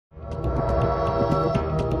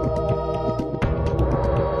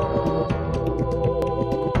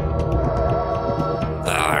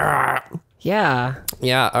Yeah.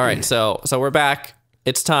 Yeah. All right. So we're back.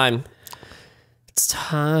 It's time. It's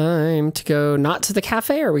time to go not to the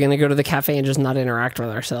cafe, or are we going to go to the cafe and just not interact with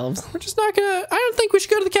ourselves? We're just not gonna. I don't think we should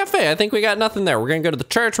go to the cafe. I think we got nothing there. We're gonna go to the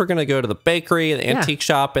church. We're gonna go to the bakery, the antique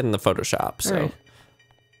shop, and the photo shop. So right.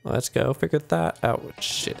 Let's go figure that out.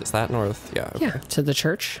 Shit, is that north? Yeah. Okay. Yeah, to the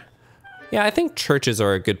church. Yeah, I think churches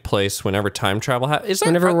are a good place whenever time travel happens.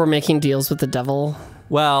 Whenever we're making deals with the devil.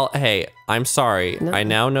 Well, hey, I'm sorry. No. I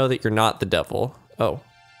now know that you're not the devil. Oh,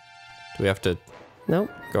 do we have to? Nope.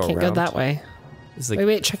 Go Can't around? go that way. Like,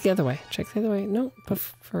 Wait, check the other way. Check the other way. No,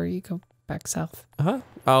 before you go back south. huh?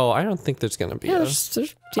 Oh, I don't think there's gonna be. Yeah,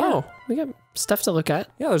 a... we got stuff to look at.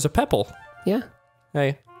 Yeah, there's a pebble. Yeah.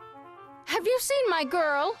 Hey. Have you seen my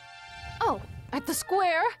girl? Oh, at the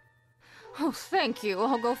square? Oh, thank you.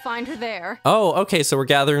 I'll go find her there. Oh, okay. So we're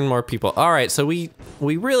gathering more people. All right. So we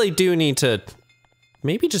really do need to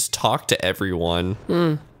maybe just talk to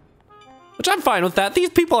everyone. Which I'm fine with that. These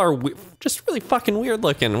people are just really fucking weird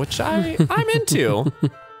looking, which I'm into.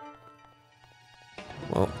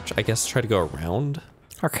 Well, I guess try to go around.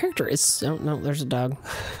 Our character is... Oh, no, there's a dog.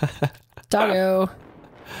 Doggo.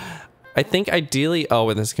 I think ideally... Oh,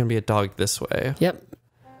 and there's going to be a dog this way. Yep.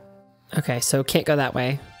 Okay, so can't go that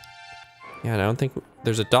way. Yeah, and I don't think...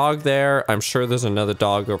 There's a dog there. I'm sure there's another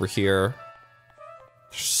dog over here.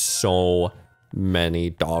 There's so many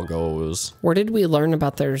doggos. Where did we learn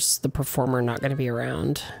about there's the performer not going to be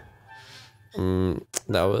around? That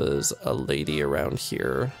was a lady around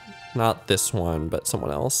here. Not this one, but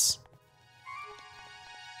someone else.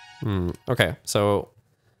 Okay, so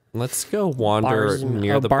let's go wander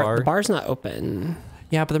near the bar. The bar's not open.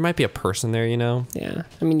 Yeah, but there might be a person there, you know? Yeah.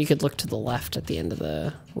 I mean, you could look to the left at the end of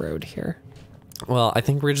the road here. Well, I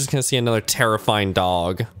think we're just gonna see another terrifying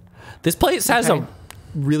dog. This place has a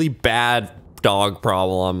really bad dog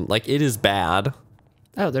problem. Like, it is bad.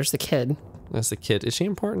 Oh, there's the kid. That's the kid. Is she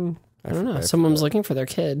important? I don't know. Someone was looking for their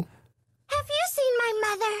kid. Have you seen my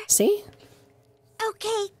mother? See?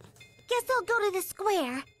 Okay, guess I'll go to the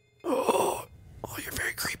square. Oh, you're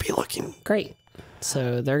very creepy looking. Great.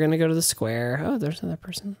 So they're going to go to the square. Oh, there's another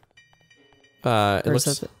person. It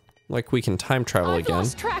looks like we can time travel again. I've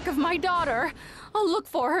lost track of my daughter. I'll look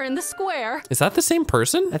for her in the square. Is that the same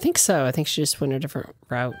person? I think so. I think she just went a different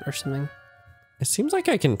route or something. It seems like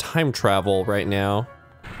I can time travel right now.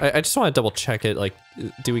 I just want to double check it. Like,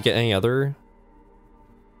 do we get any other?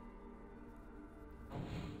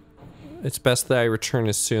 It's best that I return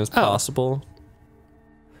as soon as possible.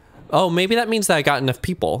 Oh, maybe that means that I got enough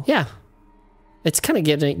people. Yeah. It's kind of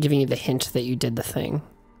giving you the hint that you did the thing.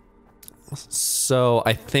 So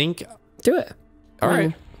I think... Do it. All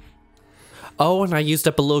right. Oh, and I used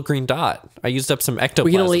up a little green dot. I used up some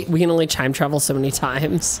ectoplasm. We can only time travel so many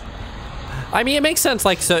times. I mean, it makes sense.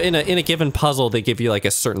 Like, so in a given puzzle, they give you like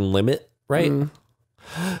a certain limit, right?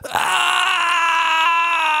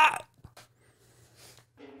 Ah!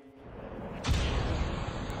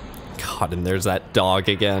 God, and there's that dog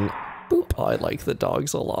again. Boop. Oh, I like the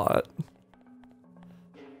dogs a lot.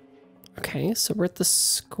 Okay, so we're at the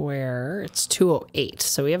square. It's 2:08,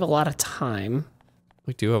 so we have a lot of time.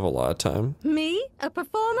 We do have a lot of time. Me? A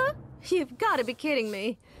performer? You've got to be kidding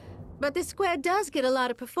me. But this square does get a lot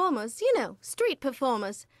of performers, you know, street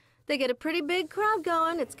performers. They get a pretty big crowd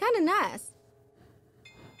going. It's kind of nice.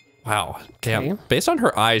 Wow. Damn. Based on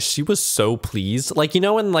her eyes, she was so pleased. Like, you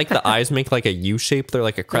know when like the eyes make like a U shape, they're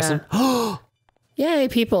like a crescent? Yeah. Yay,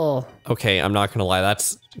 people. Okay, I'm not gonna lie.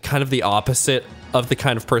 That's kind of the opposite of the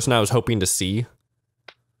kind of person I was hoping to see.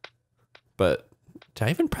 But did I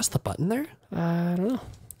even press the button there? I don't know.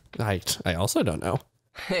 I also don't know.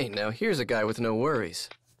 Hey, now here's a guy with no worries.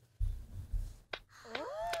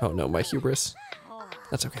 Oh no, my hubris.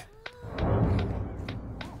 That's okay.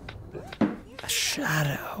 A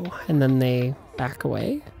shadow. And then they back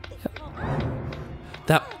away.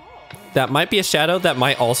 Yep. That might be a shadow. That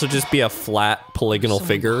might also just be a flat polygonal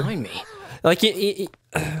figure. Behind me. Like But it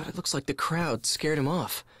looks like the crowd scared him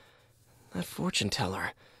off. That fortune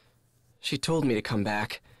teller. She told me to come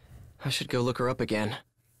back. I should go look her up again.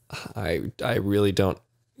 I really don't.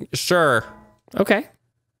 Sure. Okay.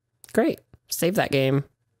 Great. Save that game.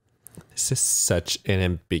 This is such an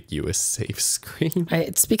ambiguous save screen.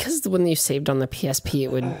 It's because when you saved on the PSP,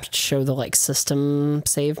 it would show the like system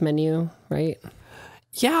save menu, right?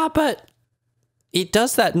 Yeah, but it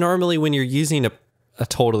does that normally when you're using a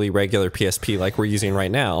totally regular PSP like we're using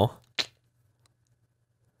right now.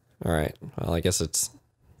 All right. Well, I guess it's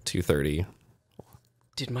 2:30.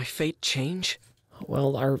 Did my fate change?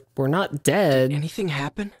 Well, we're not dead. Anything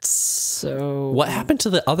happen? So what happened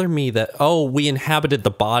to the other me that... Oh, we inhabited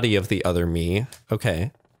the body of the other me.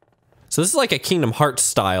 Okay. So this is like a Kingdom Hearts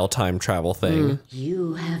style time travel thing.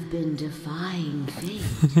 You have been defying fate,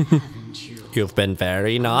 haven't you? You've been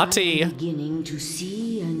very naughty. I'm beginning to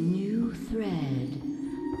see a new thread.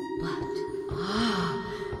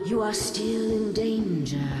 But, you are still in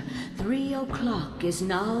danger. 3 o'clock is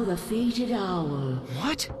now the fated hour.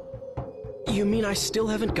 What? You mean I still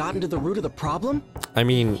haven't gotten to the root of the problem? I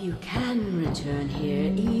mean, You can return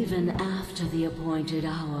here even after the appointed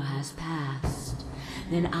hour has passed.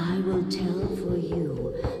 Then I will tell for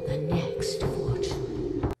you the next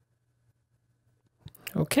fortune.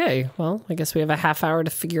 Okay, well, I guess we have a half hour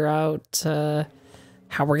to figure out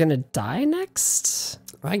how we're gonna die next?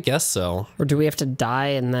 I guess so. Or do we have to die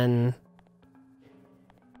and then...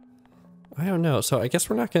 I don't know. So I guess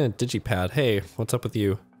we're not going to digipad. Hey, what's up with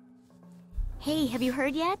you? Hey, have you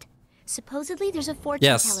heard yet? Supposedly there's a fortune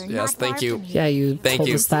Yes, teller yes, not thank far you. from here. Yeah, you Thank told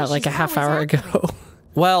you. us that like a half hour ago.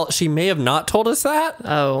 Well, she may have not told us that.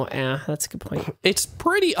 Oh, yeah, that's a good point. It's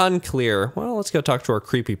pretty unclear. Well, let's go talk to our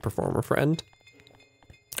creepy performer friend.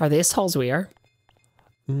 Are they as tall as we are?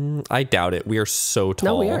 I doubt it. We are so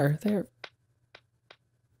tall. No, we are. They're...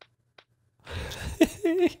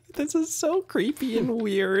 This is so creepy and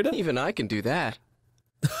weird. Even I can do that.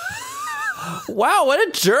 Wow, what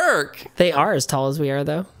a jerk. They are as tall as we are,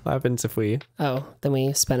 though. What happens if we... Oh, then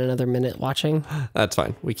we spend another minute watching. That's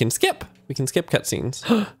fine. We can skip. We can skip cutscenes.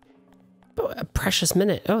 Oh, a precious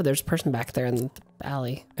minute. Oh, there's a person back there in the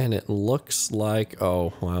alley. And it looks like...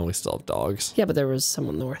 Oh, wow, we still have dogs. Yeah, but there was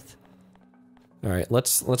someone north. All right,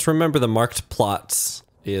 let's remember the marked plots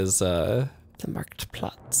is The marked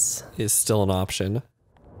plots. still an option.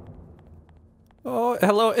 Oh,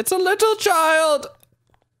 hello, it's a little child.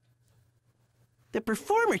 The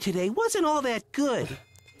performer today wasn't all that good.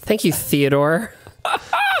 Thank you, Theodore.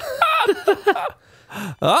 Uh-oh.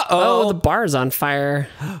 Oh, the bar's on fire.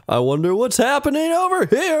 I wonder what's happening over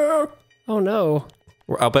here. Oh, no.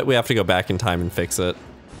 I'll bet we have to go back in time and fix it.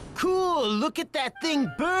 Cool, look at that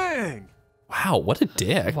thing burn. Wow, what a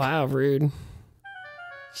dick. Wow, rude.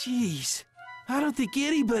 Jeez, I don't think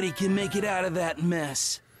anybody can make it out of that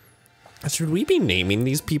mess. Should we be naming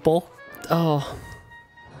these people? Oh,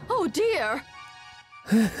 Oh dear.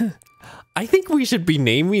 I think we should be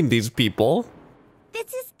naming these people.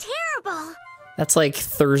 This is terrible. that's like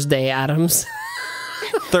Thursday Adams.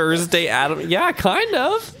 Thursday Adam. Yeah, kind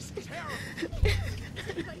of.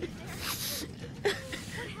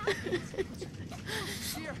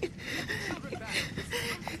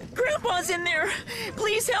 Grandpa's in there.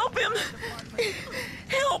 Please help him.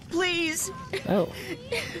 Help, please. Oh,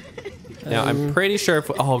 Now, I'm pretty sure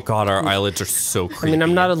if... Oh, God, our eyelids are so I creepy. mean,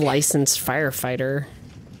 I'm not a licensed firefighter.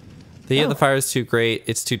 The fire is too great.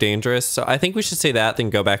 It's too dangerous. So I think we should say that, then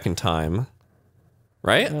go back in time.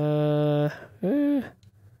 Right? I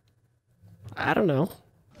don't know.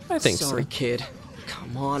 I think Sorry, so. kid.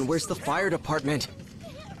 Come on, where's the fire department?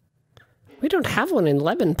 We don't have one in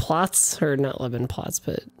Lemon Plots, or not Lemon Plots,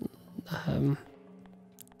 but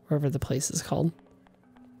wherever the place is called.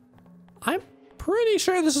 I'm pretty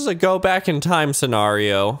sure this is a go back in time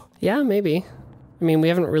scenario. Yeah, maybe. I mean, we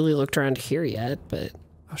haven't really looked around here yet, but...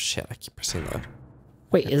 Oh, shit. I keep pressing that.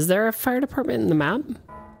 Wait, is there a fire department in the map?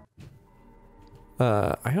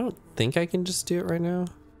 I don't think I can just do it right now.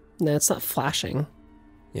 No, it's not flashing.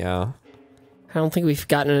 Yeah. I don't think we've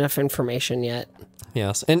gotten enough information yet.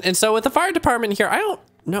 Yes. And so with the fire department here, I don't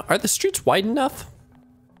know. Are the streets wide enough?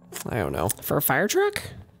 I don't know. For a fire truck?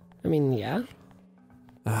 I mean, yeah.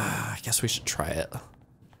 I guess we should try it.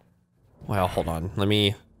 Well, hold on. Let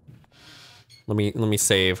me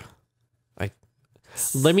save.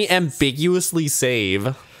 Let me ambiguously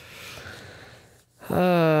save.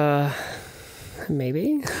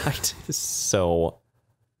 Maybe? So.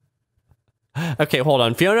 Okay, hold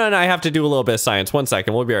on. Fiona and I have to do a little bit of science. 1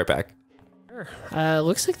 second. We'll be right back.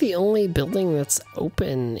 Looks like the only building that's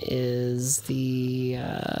open is the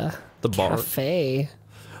bar. cafe.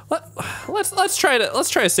 Let's try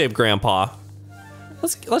to save Grandpa.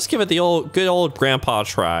 Let's give it the good old Grandpa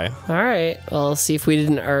try. All right. Well, see if we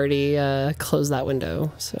didn't already close that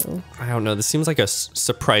window. So I don't know. This seems like a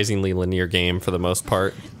surprisingly linear game for the most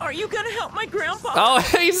part. Are you gonna help my grandpa? Oh,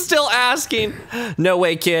 he's still asking. No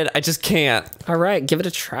way, kid. I just can't. all right, give it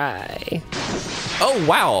a try. Oh,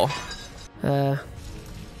 wow.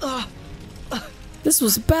 This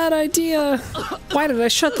was a bad idea. Why did I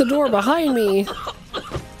shut the door behind me?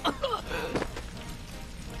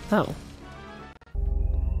 Oh.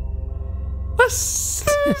 That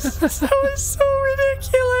was so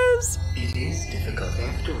ridiculous. It is difficult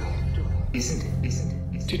after all, isn't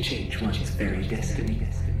it? To change one's very destiny.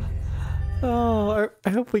 Oh, I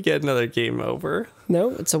hope we get another game over.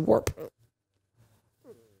 No, it's a warp.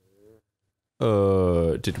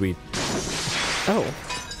 Did we? Oh.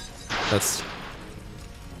 That's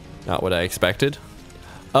not what I expected.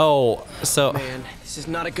 Oh, so... Man, this is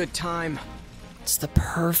not a good time. It's the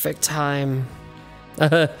perfect time.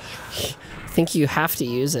 I think you have to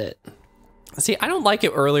use it. See, I don't like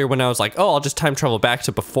it earlier when I was like, oh, I'll just time travel back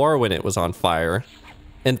to before when it was on fire.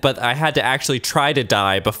 But I had to actually try to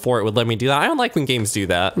die before it would let me do that. I don't like when games do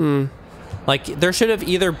that. Like, there should have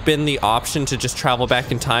either been the option to just travel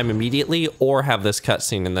back in time immediately or have this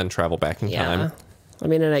cutscene and then travel back in time. I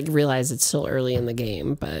mean, and I realize it's still early in the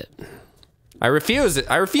game, but... I refuse it.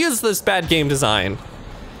 I refuse this bad game design.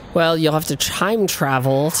 Well, you'll have to time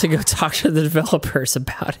travel to go talk to the developers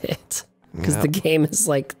about it. Because the game is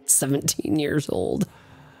like 17 years old.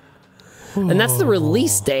 And that's the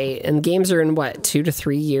release date. And games are in, what, 2 to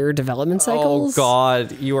 3 year development cycles? Oh,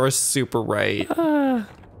 God. You are super right.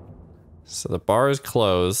 So the bar is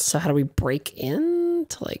closed. So how do we break in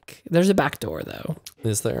to, like... There's a back door, though.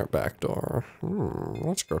 Is there a back door?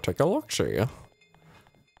 Let's go take a look-see.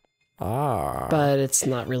 Ah. But it's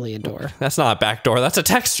not really a door. That's not a back door. That's a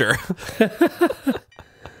texture.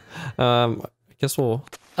 I guess we'll...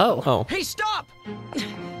 Oh. Hey, stop!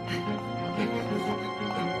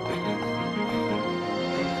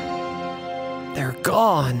 They're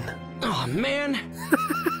gone. Oh, man.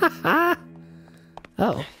 Oh.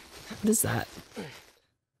 What is that?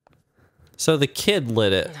 So the kid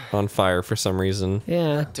lit it on fire for some reason.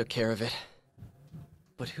 Yeah. Took care of it.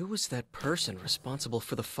 But who was that person responsible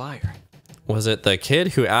for the fire? Was it the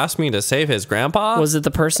kid who asked me to save his grandpa? Was it the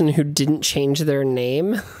person who didn't change their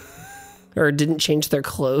name? Or didn't change their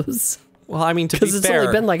clothes? Well, I mean, to be fair... Because it's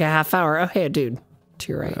only been like a half hour. Oh, hey, a dude.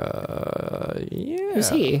 To your right. Yeah. Who's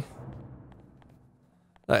he?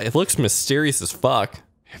 It looks mysterious as fuck.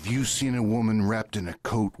 Have you seen a woman wrapped in a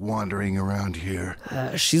coat wandering around here?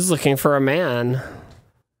 She's looking for a man.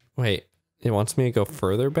 Wait, it wants me to go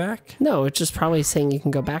further back? No, it's just probably saying you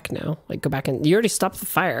can go back now. Like, go back and... You already stopped the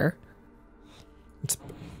fire.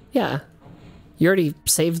 Yeah. You already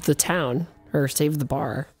saved the town. Or saved the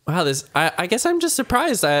bar. Wow, this... I guess I'm just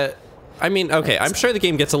surprised that... I mean, okay, I'm sure the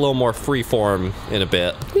game gets a little more freeform in a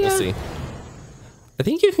bit. Yeah. We'll see. I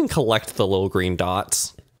think you can collect the little green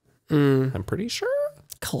dots. I'm pretty sure.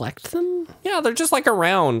 Collect them? Yeah, they're just like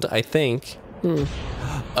around, I think.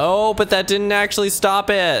 Oh, but that didn't actually stop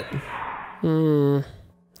it. Oh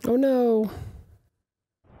no.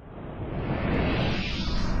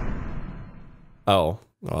 Oh,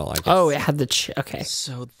 well, I guess. Oh, it had the... Okay.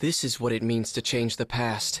 So this is what it means to change the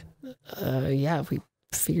past. Yeah, we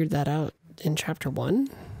figured that out in chapter 1.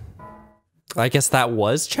 I guess that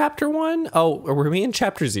was chapter 1? Oh, were we in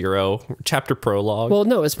chapter 0? Chapter prologue? Well,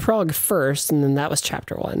 no, it was prologue first, and then that was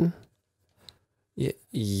chapter 1.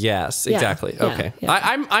 Yes, Yeah, exactly. yeah, Okay.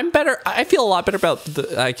 yeah. I'm better. I feel a lot better about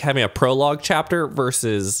like having a prologue chapter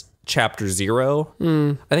versus chapter 0.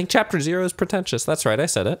 I think chapter 0 is pretentious. That's right. I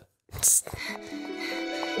said it.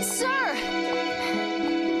 Sir!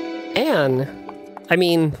 Anne, I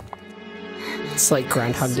mean, it's like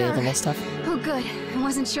Groundhog Day level stuff. Oh, good. I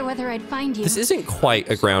wasn't sure whether I'd find you. This isn't quite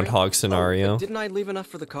a groundhog scenario. Didn't I leave enough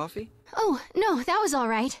for the coffee? Oh, no, that was all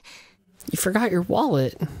right. You forgot your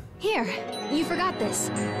wallet. Here, you forgot this.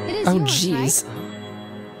 It is Oh, yours, jeez.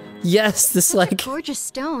 right? Yes, this Such like... a gorgeous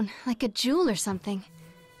stone, like a jewel or something.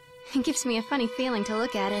 It gives me a funny feeling to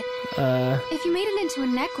look at it. If you made it into a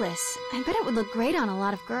necklace, I bet it would look great on a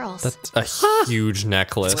lot of girls. That's a huge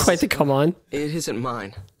necklace. It's quite the come on. It isn't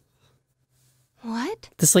mine. What?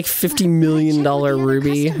 This like $50 million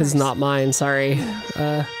ruby is not mine, sorry.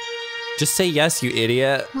 Just say yes, you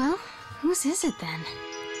idiot. Well, whose is it then?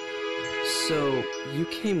 So, you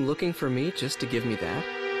came looking for me just to give me that?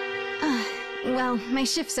 Well, my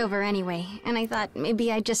shift's over anyway, and I thought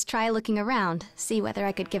maybe I'd just try looking around, see whether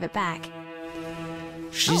I could give it back.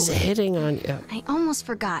 She's hitting on you. I almost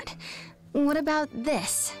forgot. What about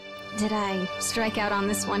this? Did I strike out on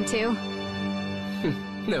this one too?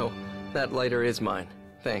 No, that lighter is mine.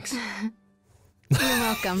 Thanks. You're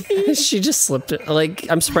welcome. She just slipped it. Like,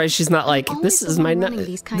 I'm surprised she's not like, this is my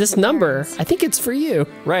this number. errands. I think it's for you.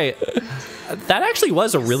 Right. That actually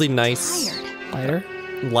was a really nice Lighter.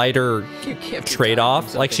 lighter You can't be trade-off.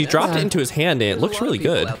 tired of Like, she something dropped that- it into his hand and it There's looks a lot of really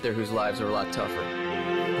people good. out there whose lives are a lot tougher.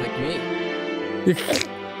 Like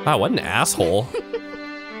me. Wow, what an asshole.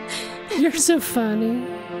 You're so funny.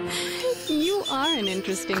 You are an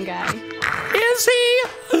interesting guy. Is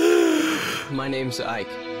he? My name's Ike.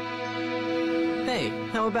 Hey,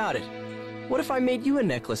 how about it? What if I made you a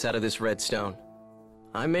necklace out of this red stone?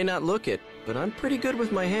 I may not look it, but I'm pretty good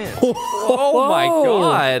with my hands. Oh my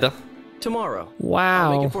god. Tomorrow. I'll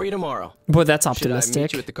Wow. make it for you tomorrow. Boy, that's Should I meet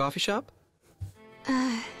optimistic. you at the coffee shop?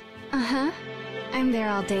 Uh-huh. I'm there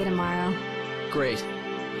all day tomorrow. Great.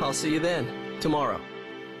 I'll see you then. Tomorrow.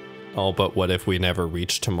 Oh, but what if we never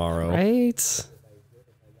reach tomorrow? Right?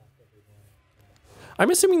 I'm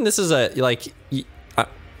assuming this is a, like,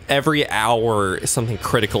 every hour something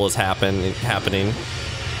critical is happening.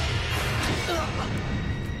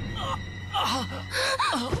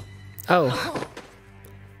 Oh.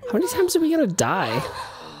 How many times are we gonna die?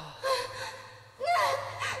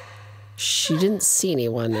 She didn't see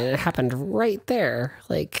anyone, and it happened right there.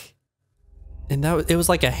 Like, and it was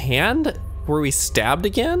like a hand? Were we stabbed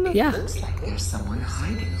again? Yeah. Looks like there's someone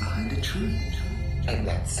hiding behind a tree. And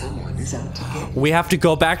that someone is out to get We have to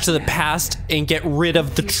go back to the past and get rid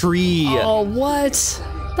of the tree. Oh, what?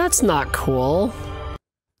 That's not cool.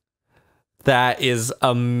 That is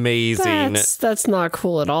amazing. That's not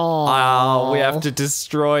cool at all. Oh, we have to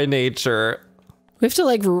destroy nature. We have to,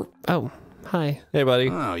 like, oh, hi. Hey, buddy.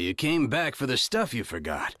 Oh, you came back for the stuff you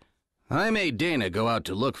forgot. I made Dana go out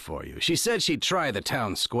to look for you. She said she'd try the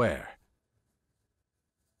town square.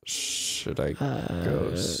 Should I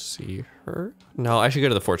go see her? No, I should go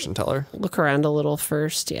to the fortune teller. Look around a little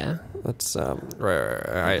first, yeah. Let's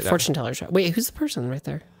right. Fortune teller's right. Wait, who's the person right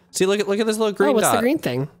there? See, look at this little green what's dot. the green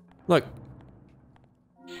thing? Look,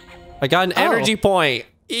 I got an energy point.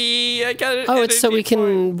 I got an it's so we point.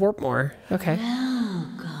 can warp more. Okay.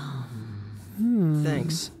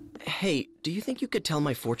 Thanks. Hey, do you think you could tell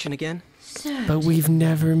my fortune again? But we've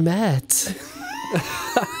never met.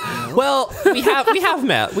 Well, we have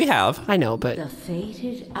met. We have. I know, but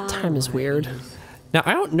time is weird. Now,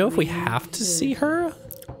 I don't know if we have to see her.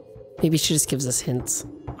 Maybe she just gives us hints.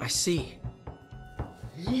 I see.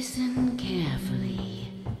 Listen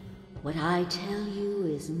carefully. What I tell you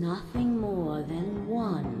is nothing more than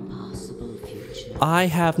one possible future. I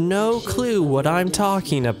have no clue what I'm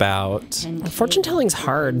talking about. Fortune telling's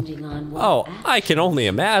hard. Oh, I can only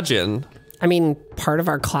imagine. I mean, part of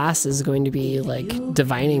our class is going to be like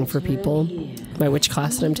divining for people. My witch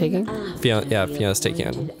class that I'm taking. Fiona's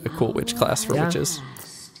taking a cool witch class for witches.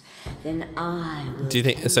 Then I will. Do you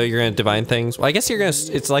think so? You're gonna divine things? Well, I guess you're gonna.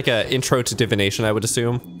 It's like a intro to divination, I would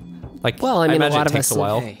assume. Like, well, I mean, a imagine lot it of takes us. a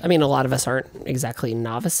while. I mean, a lot of us aren't exactly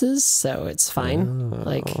novices, so it's fine.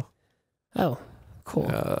 Like, oh,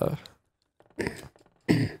 cool.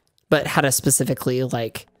 But how to specifically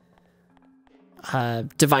like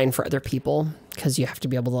divine for other people, because you have to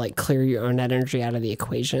be able to like clear your own energy out of the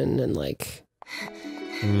equation and like.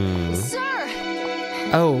 Sir!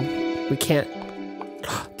 Oh, we can't.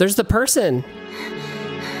 There's the person.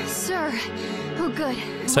 Sir. Oh, good.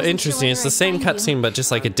 So interesting. It's the same cutscene, but just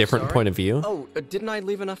like a different point of view. Oh, didn't I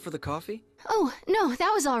leave enough for the coffee? Oh, no,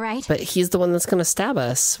 that was all right. But he's the one that's gonna stab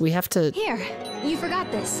us. We have to. Here, you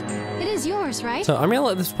forgot this. It is yours, right? So I'm gonna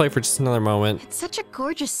let this play for just another moment. It's such a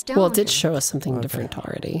gorgeous stone. Well, it did show us something different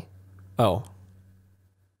already. Oh.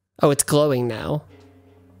 Oh, it's glowing now.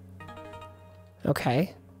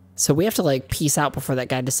 Okay. So we have to like peace out before that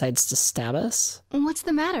guy decides to stab us? What's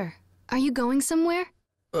the matter? Are you going somewhere?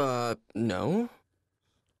 No.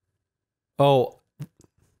 Oh.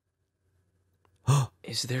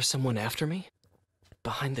 Is there someone after me?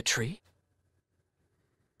 Behind the tree?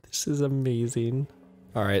 This is amazing.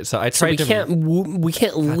 All right, so I So tried we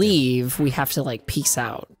can't leave. We have to like peace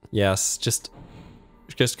out. Yes, just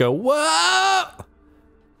go, whoa!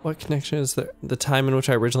 What connection is there? The time in which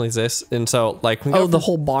I originally exist? And so, like... The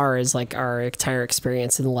whole bar is like our entire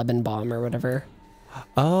experience in Lebanon Bomb or whatever.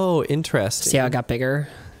 Oh, interesting. See how it got bigger?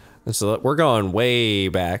 And so we're going way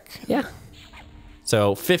back. Yeah. So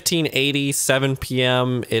 1580, 7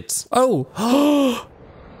 p.m. It's... Oh!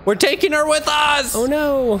 We're taking her with us! Oh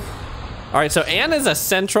no! All right, so Anne is a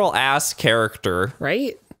central ass character.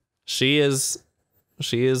 Right? She is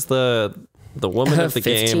the woman of the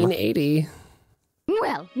game. 1580.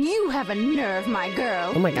 Well, you have a nerve, my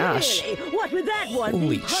girl. Oh my gosh. Really? What with that one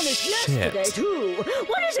Holy being punished shit. yesterday, too?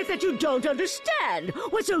 What is it that you don't understand?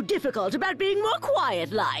 What's so difficult about being more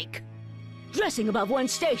quiet-like? Dressing above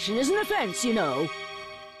one's station is an offense, you know.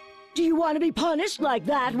 Do you want to be punished like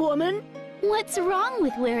that, woman? What's wrong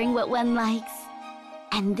with wearing what one likes?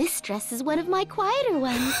 And this dress is one of my quieter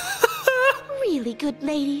ones. Really good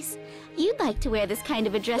ladies. You'd like to wear this kind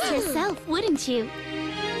of a dress yourself, wouldn't you?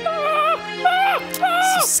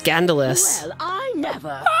 So scandalous. Well, I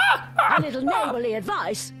never. A little neighborly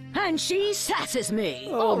advice, and she sasses me.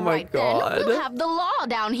 Oh my god. Then we'll have the law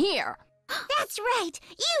down here. That's right.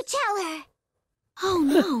 You tell her. Oh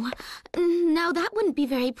no. Now that wouldn't be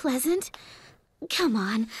very pleasant. Come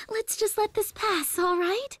on, let's just let this pass, all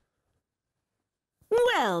right?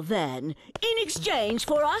 Well then, in exchange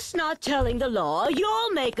for us not telling the law,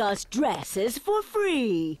 you'll make us dresses for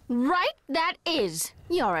free. Right, that is.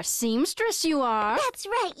 You're a seamstress, you are. That's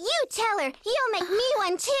right, you tell her. You'll make me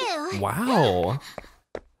one too. Wow.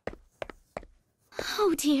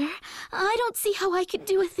 Oh dear, I don't see how I could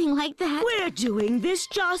do a thing like that. We're doing this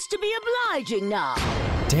just to be obliging now.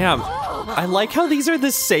 Damn. I like how these are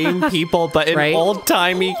the same people, but in Right?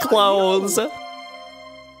 old-timey clothes.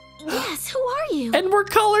 Yes, who are you? And we're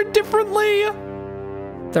colored differently.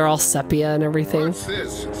 They're all sepia and everything. What's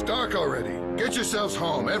this? It's dark already. Get yourselves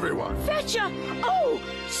home, everyone. Fetcher! Oh,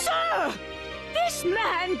 sir! This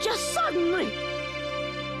man just suddenly...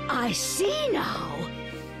 I see now.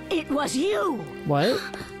 It was you. What?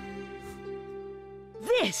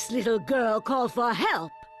 This little girl called for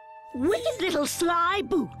help. Wicked little sly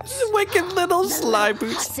boots. Wicked little sly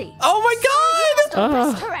boots. Hussy. Oh my god!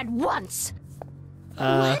 Arrest her at once.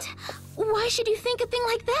 What? Why should you think a thing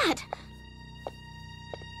like that?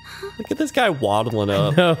 Look at this guy waddling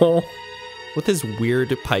up No. with his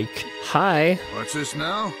weird pike. Hi. What's this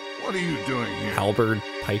now? What are you doing here? Halberd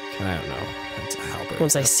pike. I don't know. It's a halberd.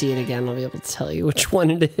 Once I see it again, I'll be able to tell you which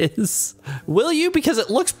one it is. Will you? Because it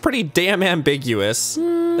looks pretty damn ambiguous.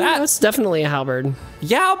 That's definitely a halberd.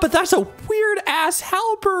 Yeah, but that's a weird ass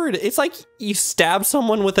halberd. It's like you stab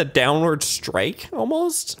someone with a downward strike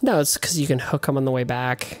almost. No, it's because you can hook them on the way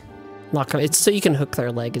back. Lock them. It's so you can hook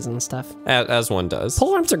their legs and stuff. As one does.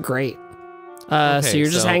 Pole arms are great. So you're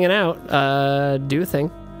just hanging out. Do a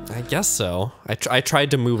thing. I guess so. I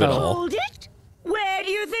tried to move it all. Hold it. Where do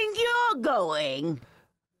you think you're going?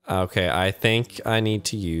 Okay, I think I need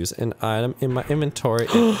to use an item in my inventory.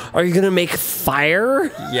 Are you gonna make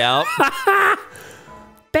fire? Yep.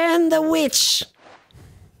 Ban the witch.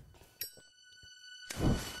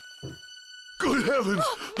 Good heavens!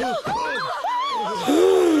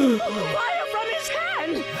 Fire from his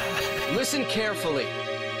hand! Listen carefully.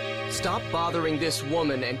 Stop bothering this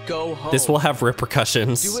woman and go home. This will have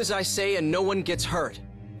repercussions. Do as I say and no one gets hurt.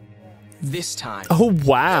 This time. Oh,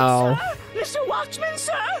 wow. Mr. Watchman,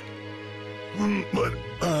 sir? But,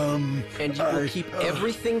 And you will keep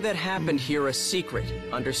everything that happened here a secret,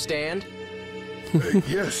 understand?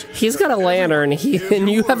 yes. He's got a lantern, and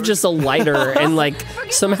you have just a lighter, and like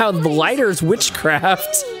somehow the lighter's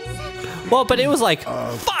witchcraft. Well, but it was like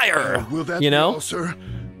fire, Will that you be know? all, sir?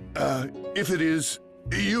 If it is,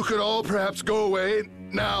 you could all perhaps go away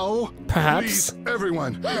now. Perhaps. Please,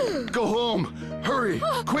 everyone, go home. Hurry,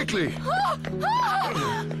 quickly.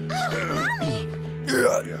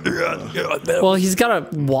 Well, he's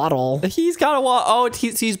got a waddle. He's got a wall. Oh,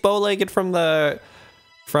 he's bow-legged from the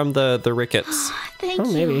rickets. Thank Oh,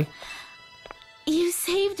 you. maybe. You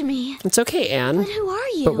saved me. It's okay, Anne. But who are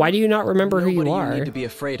you? But why do you not remember who Nobody you are? need to be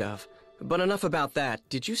afraid of. But enough about that.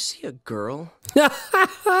 Did you see a girl?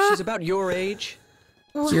 She's about your age.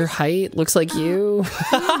 Your height looks like you.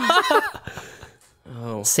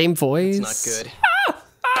 Oh, Same voice. that's not good.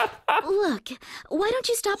 Look, why don't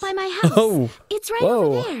you stop by my house? Oh. It's right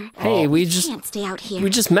Whoa. over there. Hey, we You just can't stay out here. we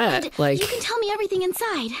just met. And Like, you can tell me everything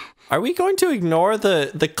inside. Are we going to ignore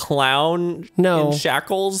the clown No. in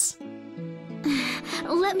shackles?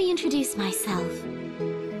 Let me introduce myself.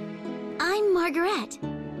 I'm Margaret.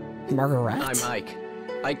 Margaret. I'm Ike.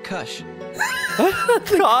 Ike Kush.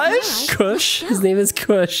 Kush? Kush. His name is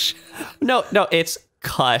Kush. No, it's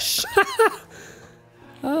Kush.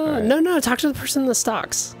 No. Talk to the person in the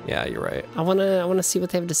stocks. Yeah, you're right. I wanna see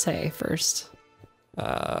what they have to say first.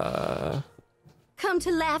 Come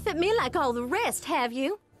to laugh at me like all the rest, have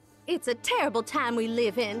you? It's a terrible time we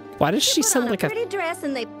live in. Why does she You put sound on like a a? pretty dress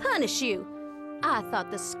and they punish you. I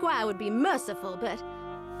thought the squire would be merciful, but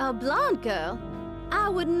a blonde girl, I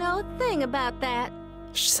wouldn't know a thing about that.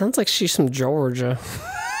 She sounds like she's from Georgia.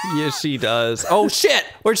 Yes, she does. Oh shit!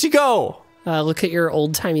 Where'd she go? Look at your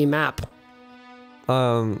old timey map.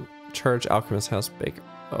 Charge Alchemist House Baker.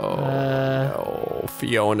 Oh no,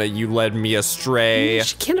 Fiona, you led me astray.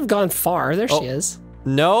 She can't have gone far. There she is.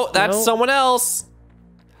 No, that's No. someone else.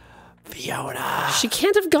 Fiona. She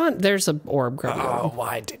can't have gone. There's a orb grabbing her.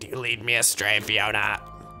 Why did you lead me astray, Fiona?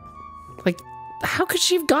 Like, how could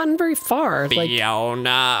she have gotten very far? Like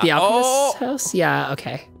Fiona. the alchemist's Oh! house? Yeah.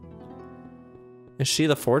 Okay. Is she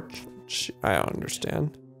the I don't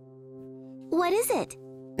understand. What is it?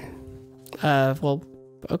 Well,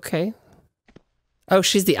 okay. Oh,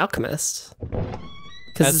 she's the alchemist.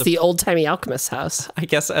 Because As it's a- the old timey alchemist's house. I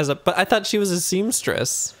guess but I thought she was a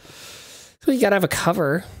seamstress. Well, you gotta have a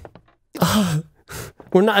cover.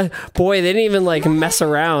 We're not. Boy, they didn't even like mess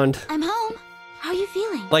around I'm home. How are you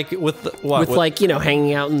feeling? Like with what? with like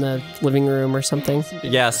hanging out in the living room or something.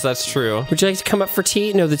 Yes, that's true. Would you like to come up for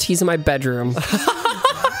tea? No, the tea's in my bedroom.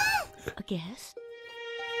 guess.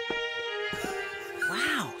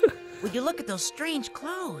 Wow. Would you look at those strange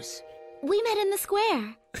clothes? We met in the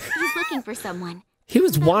square. He's looking for someone. He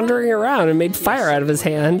was wandering around and made fire out of his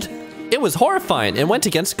hand. It was horrifying and went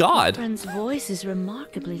against God. Your friend's voice is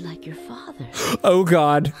remarkably like your father. Oh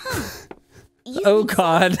God. Oh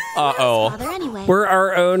God. Uh-oh. Anyway. We're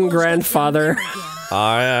our own grandfather.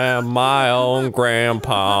 I am my own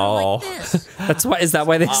grandpa. That's why. Is that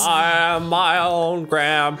why they? I am my own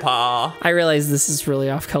grandpa. I realize this is really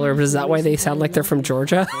off color, but is that why they sound like they're from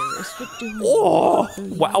Georgia? Oh,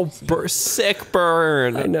 wow, sick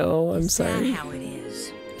burn. I know. I'm sorry.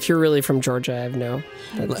 If you're really from Georgia, I have no.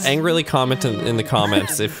 Angrily comment in the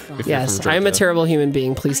comments if Yes, you're from Georgia. I'm a terrible human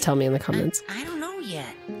being. Please tell me in the comments. I don't know yet.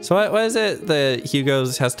 So what is it that Hugo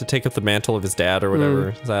has to take up the mantle of his dad or whatever?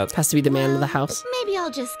 Is that has to be the man of the house? Maybe I'll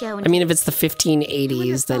just go and... I mean, if it's the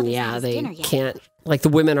 1580s, then yeah, they can't... Like, the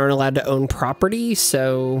women aren't allowed to own property,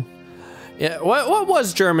 so... Yeah, what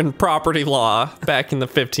was German property law back in the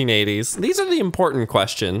 1580s? These are the important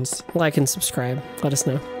questions. Like and subscribe. Let us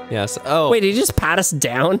know. Yes. Oh. Wait, did he just pat us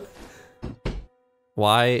down?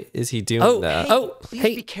 Why is he doing that?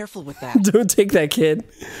 Please be careful with that. Don't take that kid.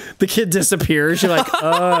 The kid disappears. You're like,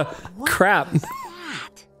 crap.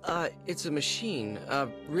 It's a machine.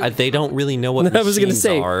 They don't really know what I was gonna machines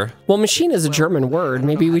say, are. well, machine is a German word.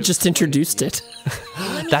 Maybe we just introduced it.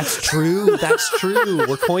 That's true. That's true.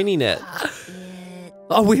 We're coining it.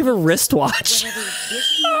 Oh, we have a wristwatch.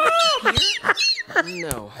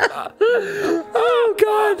 No. Oh,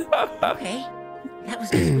 God. Okay. That was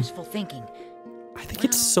just wishful thinking. I think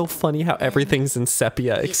it's so funny how everything's in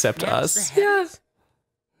sepia except us. Yeah.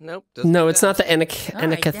 Nope. No, it's not the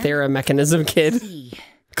Anacathera mechanism, kid.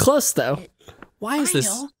 Close, though. Why is this?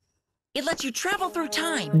 Know. It lets you travel through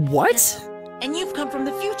time. What? And you've come from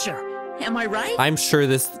the future. Am I right? I'm sure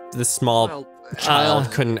this small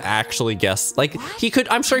child couldn't actually guess. Like, he could,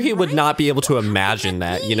 I'm sure he would not be able to imagine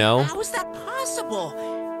that, you know? How is that possible?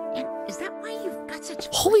 And is that why you've got such...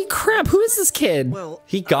 Holy crap, who is this kid? Well,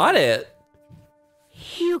 he got it.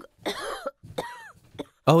 Hugh.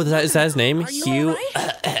 Oh, is that his name? Hugh.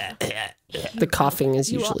 The coughing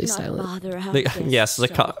is usually silent. Yes,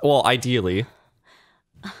 well, ideally.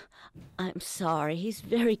 I'm sorry. He's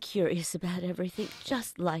very curious about everything,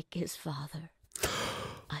 just like his father.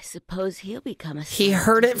 I suppose he'll become a... He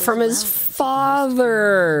heard it from his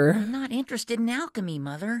father. I'm not interested in alchemy,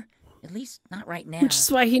 Mother. At least not right now. Which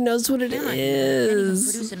is why he knows what it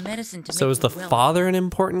is. So is the father an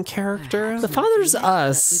important character? The father's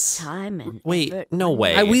us. Wait, no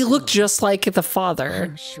way. We look just like the father.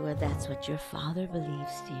 I'm sure that's what your father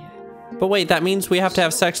believes, dear. But wait, that means we have to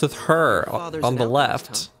have sex with her on the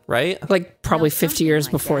left, right? Like probably 50 years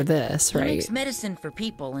before this, right? He makes medicine for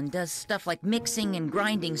people and does stuff like mixing and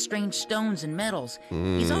grinding strange stones and metals.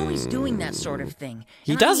 He's always doing that sort of thing.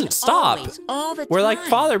 He doesn't stop. Always, all the time. We're like,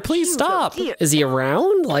 Father, please stop. Is he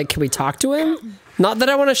around? Like, can we talk to him? Not that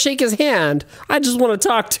I want to shake his hand. I just want to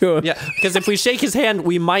talk to him. Yeah, because if we shake his hand,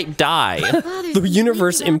 we might die. The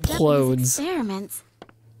universe implodes. Experiments.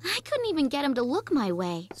 I couldn't even get him to look my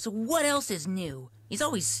way. So what else is new? He's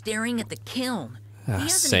always staring at the kiln. He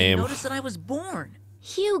hasn't same. even noticed that I was born.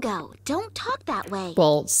 Hugo, don't talk that way.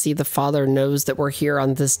 Well, see, the father knows that we're here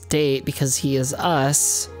on this date because he is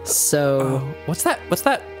us. So what's that? What's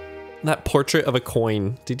that? That portrait of a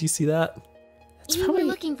coin. Did you see that? You were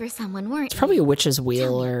looking for someone, weren't you? It's probably a witch's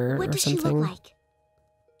wheel or what does something. she look like?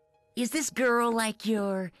 Is this girl like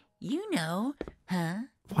your, huh?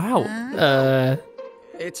 Wow.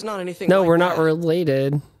 It's not anything. No, like we're not that.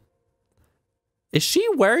 related. Is she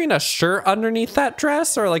wearing a shirt underneath that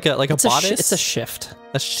dress or like a bodice? It's a shift.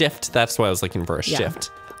 A shift. That's what I was looking for. A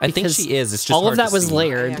shift. I think she is. It's just all hard of that to was see.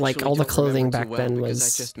 layered. Like all the clothing back then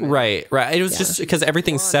was right. It was just because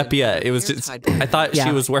everything's sepia. It was just. I thought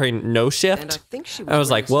she was wearing no shift. I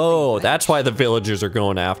was like, whoa, that's why the villagers are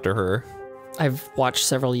going after her. I've watched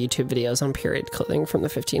several YouTube videos on period clothing from the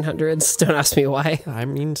 1500s. Don't ask me why. I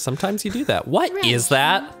mean, sometimes you do that. What is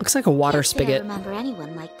that? Looks like a water spigot. I don't remember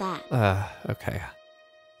anyone like that. Okay.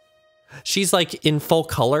 She's like in full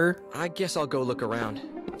color. I guess I'll go look around.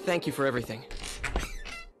 Thank you for everything.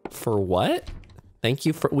 For what? Thank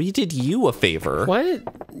you for... We did you a favor. What?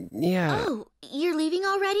 Yeah. Oh, you're leaving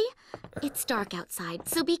already? It's dark outside,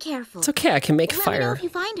 so be careful. It's okay, I can make a Let me know fire. if you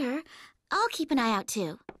find her. I'll keep an eye out,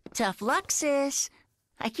 too. Tough luck, sis.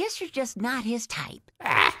 I guess you're just not his type.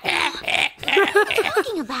 What are you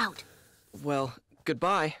talking about? Well,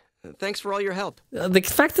 goodbye. Thanks for all your help. The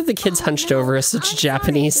fact that the kid's hunched over is such a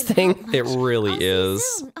Japanese thing. It really is.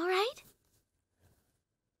 Soon, all right?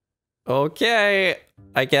 Okay,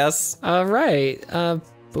 I guess. All right.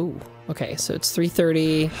 Ooh, Okay, so it's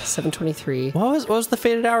 3:30, 7:23. What was the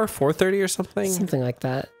faded hour? 4:30 or something? Something like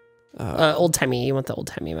that. Old timey. You want the old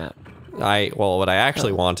timey map? Well, what I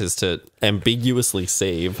actually want is to ambiguously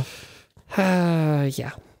save.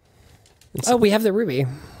 Yeah. Oh, we have the ruby.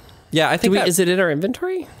 Yeah, I think is it in our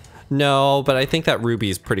inventory? No, but I think that ruby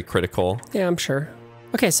is pretty critical. Yeah, I'm sure.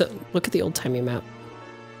 Okay, so look at the old timey map.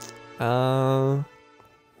 I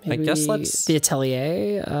guess let's the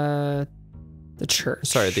atelier, the church.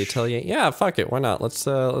 Sorry, the atelier. Yeah, fuck it. Why not? Let's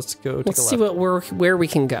go. Let's see where we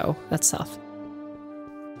can go. That's south.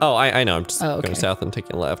 Oh, I know. I'm just going south and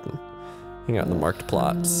taking a left and hang out in the marked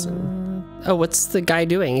plots. Oh, what's the guy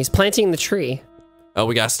doing? He's planting the tree. Oh,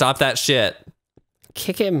 we gotta stop that shit.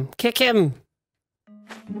 Kick him! Kick him!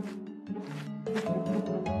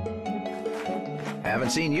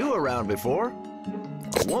 Haven't seen you around before.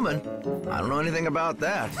 A woman? I don't know anything about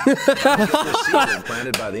that. If the seeds are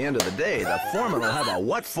planted by the end of the day, the foreman will have a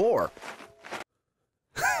what for?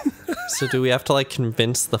 So do we have to like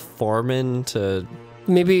convince the foreman to?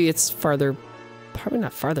 Maybe it's farther, probably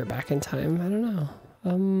not farther back in time. I don't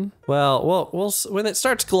know. Well, we'll when it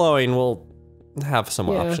starts glowing, we'll have some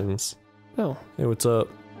options. Oh. Hey, what's up?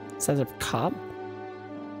 Is that a cop?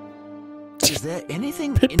 Is there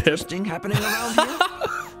anything interesting happening around here?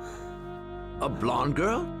 A blonde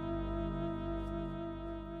girl?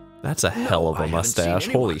 That's a hell of a mustache.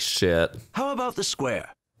 Holy shit. How about the square?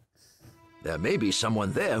 There may be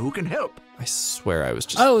someone there who can help. I swear I was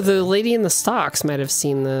just... Oh, the lady in the stocks might have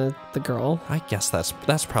seen the girl. I guess that's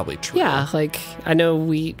probably true. Yeah, like, I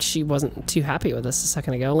know she wasn't too happy with us a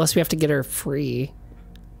second ago, unless we have to get her free.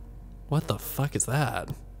 What the fuck is that?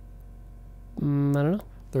 I don't know.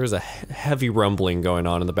 There's a heavy rumbling going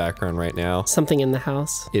on in the background right now. Something in the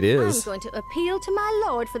house. It is. I'm going to appeal to my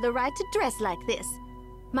lord for the right to dress like this.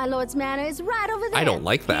 My lord's manor is right over there. I don't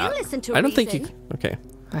like that. You listen to I don't reason. think you... Okay.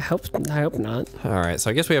 I hope not. All right, so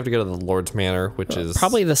I guess we have to go to the Lord's Manor, which is...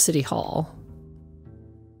 Probably the city hall.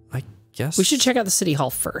 I guess... We should check out the city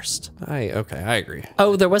hall first. Okay, I agree.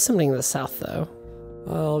 Oh, there was something in the south, though.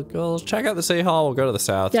 We'll check out the city hall. We'll go to the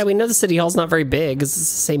south. Yeah, we know the city hall's not very big. It's the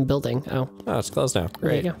same building. Oh, it's closed now.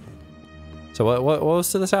 Great. There you go. So what was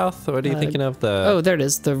to the south? What are you thinking of? Oh, there it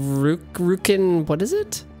is. The Ruken... What is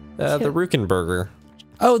it? The Ruken Burger.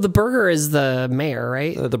 Oh, the burger is the mayor,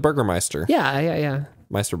 right? The Burgermeister. Yeah.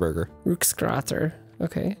 Meisterburger. Rukskrater.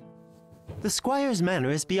 Okay. The Squire's manor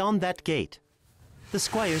is beyond that gate. The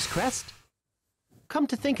Squire's crest? Come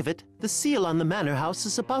to think of it, the seal on the manor house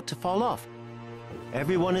is about to fall off.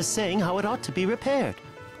 Everyone is saying how it ought to be repaired.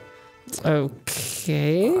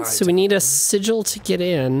 Okay, so we need a sigil to get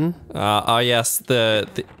in. Yes,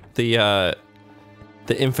 the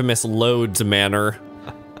infamous Loads Manor.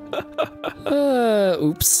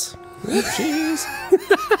 Oops. Jeez.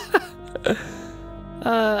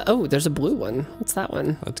 Oh, there's a blue one. What's that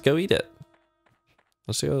one? Let's go eat it.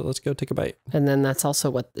 Let's go take a bite. And then that's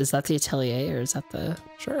also is that the atelier or is that the...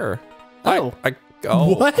 Sure. Oh.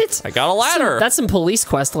 What? I got a ladder. That's some police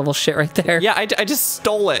quest level shit right there. Yeah, I just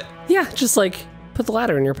stole it. Yeah, just like put the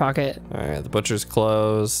ladder in your pocket. All right, the butcher's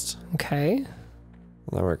closed. Okay.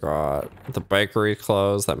 Then we got the bakery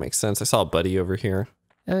closed. That makes sense. I saw a buddy over here.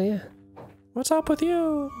 Oh, yeah. What's up with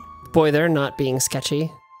you? Boy, they're not being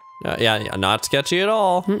sketchy. Yeah, not sketchy at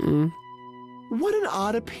all. What an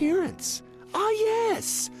odd appearance. Ah,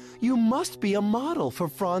 yes. You must be a model for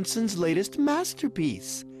Fronson's latest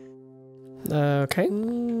masterpiece. Okay.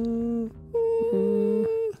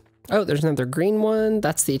 Oh, there's another green one.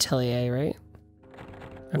 That's the atelier, right?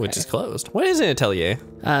 Okay. Which is closed. What is an atelier?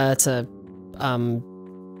 It's a,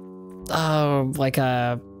 like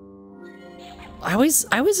a... I always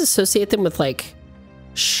associate them with like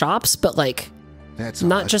shops, but like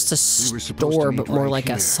not just a store, but more like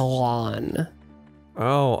a salon.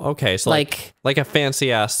 Oh, okay. So like a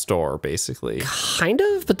fancy ass store, basically. Kind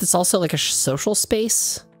of, but it's also like a social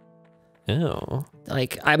space. Oh.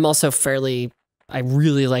 Like I'm also I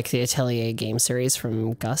really like the Atelier game series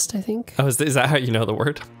from Gust, I think. Oh, is that how you know the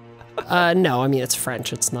word? No, I mean it's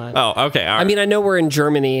French. It's not. Oh, okay. All right. I mean, I know we're in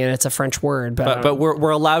Germany and it's a French word, but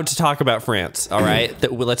we're allowed to talk about France. All right.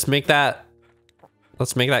 Let's make that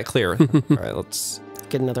clear. All right. Let's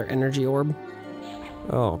get another energy orb.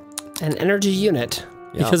 Oh. An energy unit,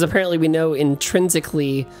 because apparently we know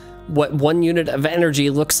intrinsically what 1 unit of energy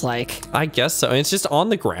looks like. I guess so. And it's just on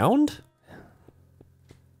the ground.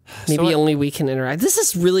 Maybe only we can interact. This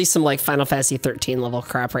is really some like Final Fantasy 13 level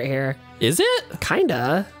crap right here. Is it?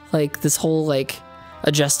 Kinda. Like this whole like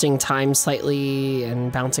adjusting time slightly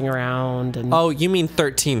and bouncing around. And Oh, you mean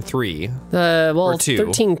 13.3? Well, or 2?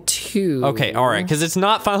 13.2. Okay, all right, because it's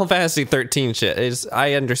not Final Fantasy 13 shit.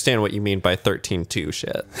 I understand what you mean by 13.2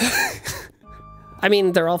 shit. I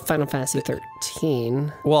mean, they're all Final Fantasy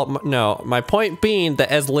 13. Well, no, my point being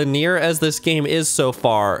that as linear as this game is so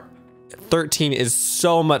far, 13 is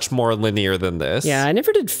so much more linear than this. Yeah, I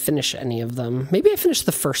never did finish any of them. Maybe I finished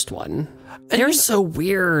the first one. They're so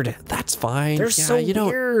weird. That's fine. They're so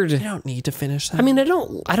weird. You don't need to finish them. I mean, I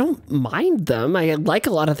don't mind them. I like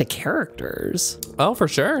a lot of the characters. Oh, for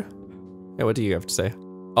sure. Yeah, what do you have to say?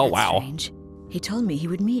 Oh, That's wow. strange. He told me he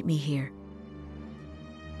would meet me here.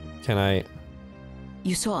 Can I?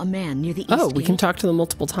 You saw a man near the east Oh, we gate? can talk to them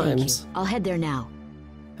multiple Thank times. you. I'll head there now.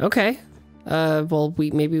 Okay. Well,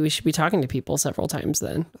 maybe we should be talking to people several times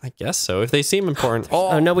then. I guess so. If they seem important.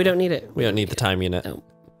 Oh, no, we don't need it. We don't need the time unit. No.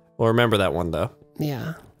 Well, remember that one, though.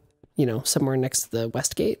 Yeah. You know, somewhere next to the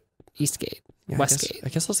West Gate, East Gate, Yeah, West Gate. I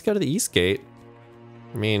guess let's go to the East Gate.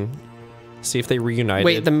 I mean, see if they reunited.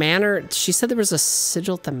 Wait, the manor, she said there was a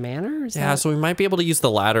sigil at the manor? Yeah, so we might be able to use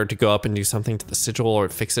the ladder to go up and do something to the sigil or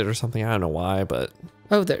fix it or something. I don't know why, but...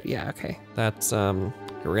 Oh, there, yeah, okay. That's, we're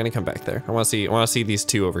gonna come back there. I wanna see these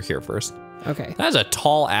two over here first. Okay. That's a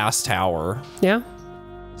tall ass tower. Yeah.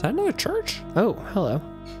 Is that another church? Oh, hello.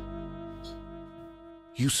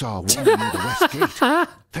 You saw a woman near the West Gate.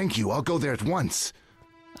 Thank you, I'll go there at once.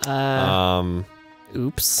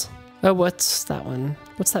 Oops. Oh, what's that one?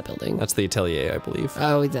 What's that building? That's the Atelier, I believe.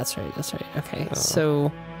 Oh, that's right, okay.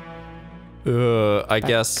 So... I back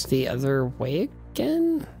guess... the other way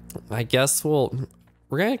again? I guess we're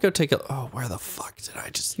gonna go take a... Oh, where the fuck did I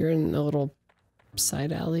just... You're in a little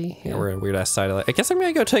side alley? Yeah, we're in a weird ass side alley. I guess I'm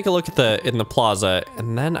gonna go take a look at in the plaza,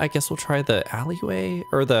 and then I guess we'll try the alleyway,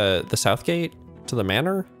 or the south gate to the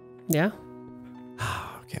manor. Yeah.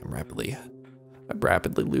 Okay, I'm rapidly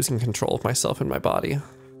losing control of myself and my body.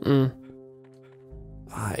 I'm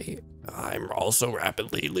also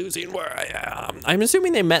rapidly losing where I am. I'm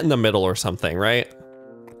assuming they met in the middle or something, right?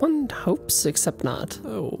 One hopes, except not.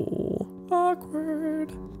 Oh,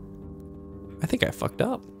 awkward. I think I fucked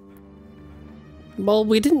up. Well,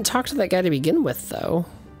 we didn't talk to that guy to begin with, though.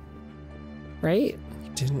 Right? We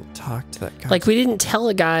didn't talk to that guy. Like, we didn't tell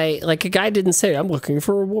a guy, like, a guy didn't say, I'm looking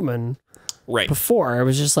for a woman. Right. Before, it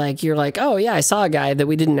was just like, you're like, oh, yeah, I saw a guy that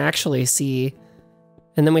we didn't actually see.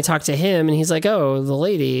 And then we talked to him, and he's like, oh, the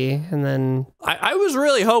lady. And then... I was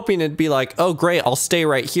really hoping it'd be like, oh, great, I'll stay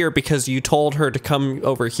right here because you told her to come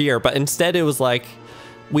over here. But instead, it was like,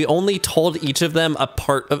 we only told each of them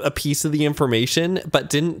a piece of the information, but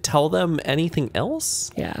didn't tell them anything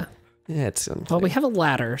else? Yeah. Yeah, it's unclear. Well, we have a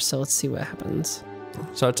ladder, so let's see what happens.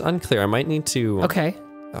 So it's unclear. I might need to... Okay.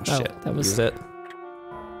 Oh, shit. That was... Use it.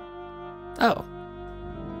 Oh.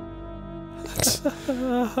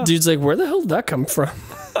 Dude's like, where the hell did that come from?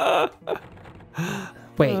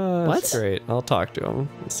 Wait, what? That's great. I'll talk to him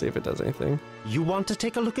and see if it does anything. You want to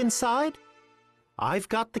take a look inside? I've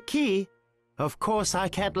got the key. Of course, I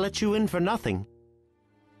can't let you in for nothing.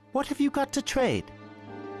 What have you got to trade?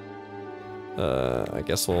 I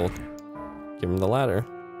guess we'll give him the ladder.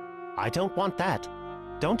 I don't want that.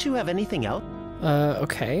 Don't you have anything else?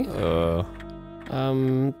 Okay.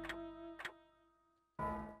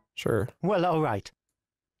 Sure. Well, all right.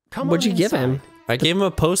 Come What'd on you give him? I gave him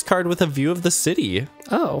a postcard with a view of the city.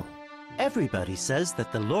 Oh. Everybody says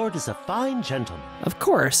that the Lord is a fine gentleman. Of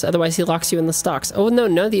course. Otherwise, he locks you in the stocks. Oh, no,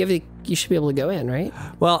 you should be able to go in, right?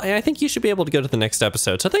 Well, I think you should be able to go to the next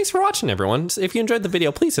episode. So thanks for watching, everyone. If you enjoyed the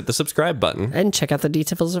video, please hit the subscribe button. And check out the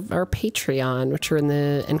details of our Patreon, which are in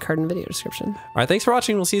the end card and video description. All right, thanks for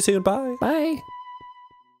watching. We'll see you soon. Bye. Bye.